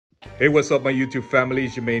Hey, what's up, my YouTube family?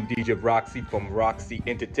 It's your main DJ Roxy from Roxy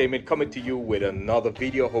Entertainment, coming to you with another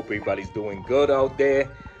video. Hope everybody's doing good out there.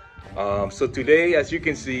 So today, as you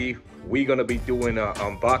can see, we're gonna be doing an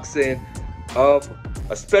unboxing of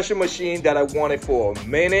a special machine that I wanted for a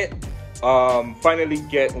minute. Finally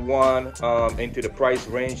get one into the price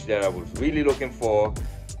range that I was really looking for.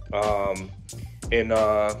 So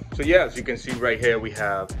yeah, as you can see right here, we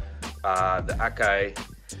have the Akai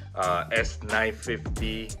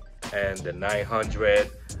S950 and the 900.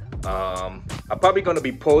 I'm probably going to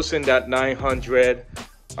be posting that 900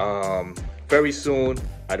 very soon.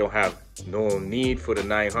 I don't have no need for the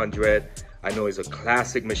 900. I know it's a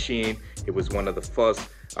classic machine. It was one of the first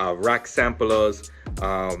rack samplers,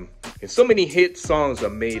 and so many hit songs are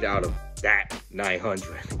made out of that 900.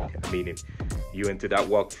 I mean, if you into that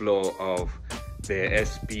workflow of the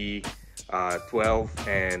SP12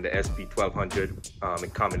 and the SP1200 in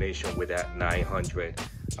combination with that 900.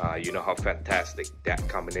 You know how fantastic that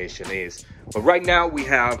combination is. But right now we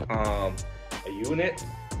have a unit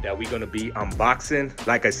that we're gonna be unboxing.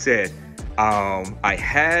 Like I said, I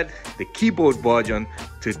had the keyboard version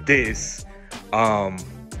to this,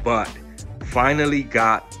 but finally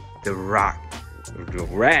got the rack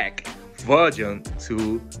version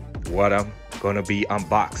to what I'm gonna be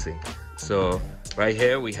unboxing. So right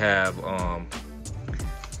here we have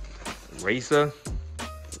razor,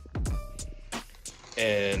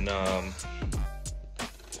 and I'm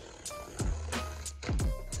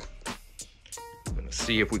gonna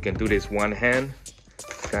see if we can do this one hand.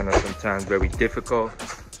 Kind of sometimes very difficult.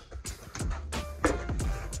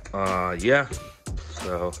 Yeah,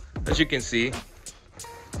 so as you can see,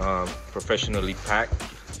 professionally packed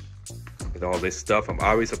with all this stuff. I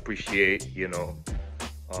always appreciate, you know,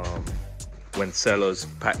 when sellers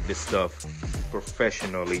pack this stuff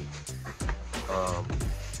professionally.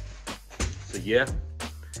 So yeah,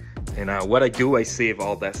 and what I do, I save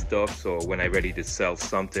all that stuff, so when I'm ready to sell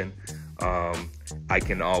something, I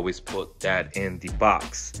can always put that in the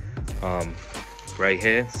box right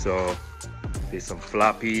here. So there's some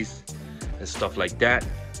floppies and stuff like that,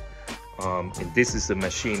 and this is the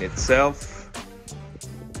machine itself.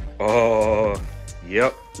 Oh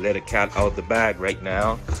yep, let a cat out the bag right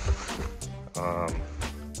now.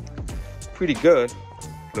 Pretty good,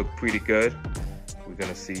 look pretty good. We're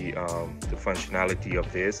gonna see the functionality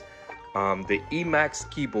of this. The Emax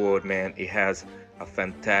keyboard, man, it has a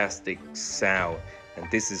fantastic sound, and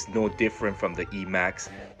this is no different from the Emax.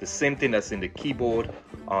 The same thing that's in the keyboard,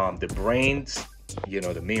 the brains, you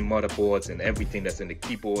know, the main motherboards and everything that's in the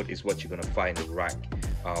keyboard is what you're gonna find in the rack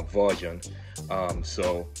version.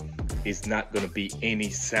 So it's not gonna be any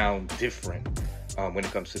sound different when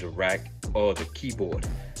it comes to the rack or the keyboard.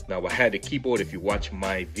 Now, I had the keyboard. If you watch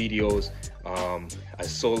my videos, I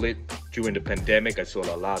sold it during the pandemic. I sold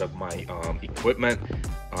a lot of my equipment.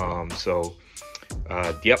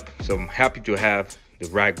 Yep, so I'm happy to have the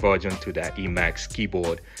rack version to that Emax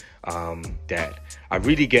keyboard. That I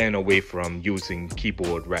really getting away from using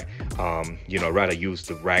keyboard rack. You know, rather use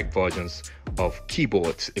the rack versions of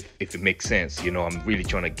keyboards, if it makes sense. You know, I'm really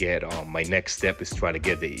trying to get my next step is try to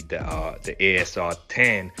get the ASR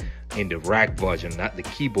 10 in the rack version, not the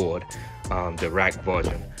keyboard, the rack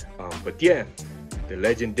version. But yeah, the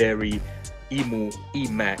legendary EMU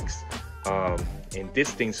Emax, and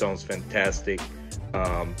this thing sounds fantastic.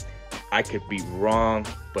 I could be wrong,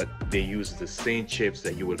 but they use the same chips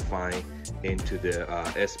that you will find into the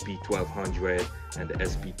SP1200 and the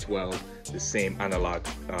SP12. The same analog,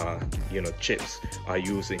 you know, chips are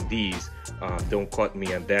using these. Don't quote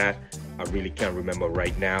me on that. I really can't remember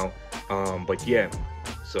right now. But yeah,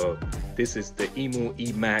 so this is the EMU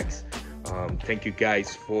Emax. Thank you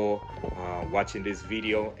guys for watching this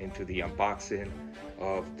video into the unboxing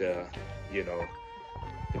of the, you know,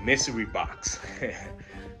 the mystery box.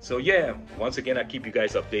 So yeah, once again, I keep you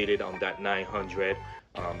guys updated on that 900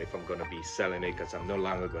 if I'm gonna be selling it, because I'm no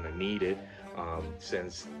longer gonna need it,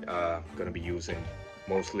 since I'm gonna be using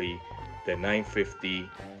mostly the 950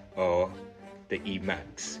 or the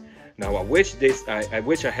Emax. Now I wish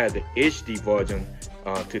I had the HD version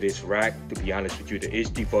to this rack. To be honest with you, the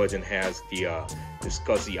HD version has the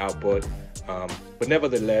SCSI output, but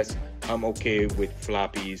nevertheless, I'm okay with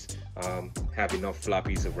floppies. Have enough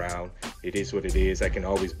floppies around. It is what it is. I can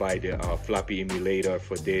always buy the floppy emulator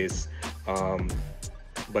for this,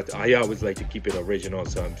 but I always like to keep it original.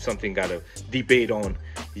 So I'm something gotta debate on,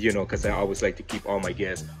 you know, because I always like to keep all my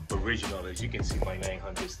guests original. As you can see, my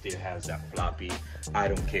 900 still has that floppy. I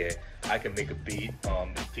don't care. I can make a beat.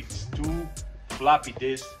 It takes 2 floppy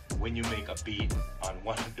disks when you make a beat on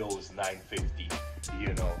one of those 950.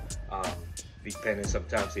 You know, depending,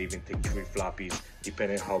 sometimes they even take 3 floppies,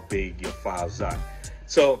 depending how big your files are.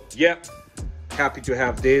 So yeah, happy to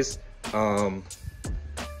have this.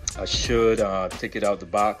 I should take it out the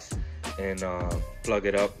box and plug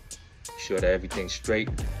it up, sure that everything's straight.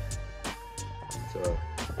 So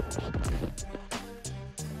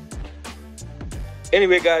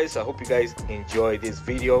anyway guys, I hope you guys enjoyed this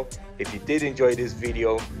video. If you did enjoy this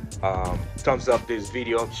video, thumbs up this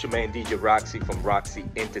video. It's your man DJ Roxy from Roxy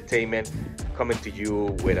Entertainment, coming to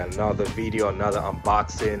you with another video, another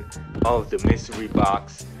unboxing of the mystery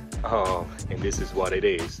box. And this is what it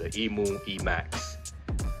is, the Emu Emax.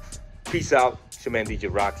 Peace out. It's your man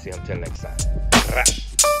DJ Roxy. Until next time.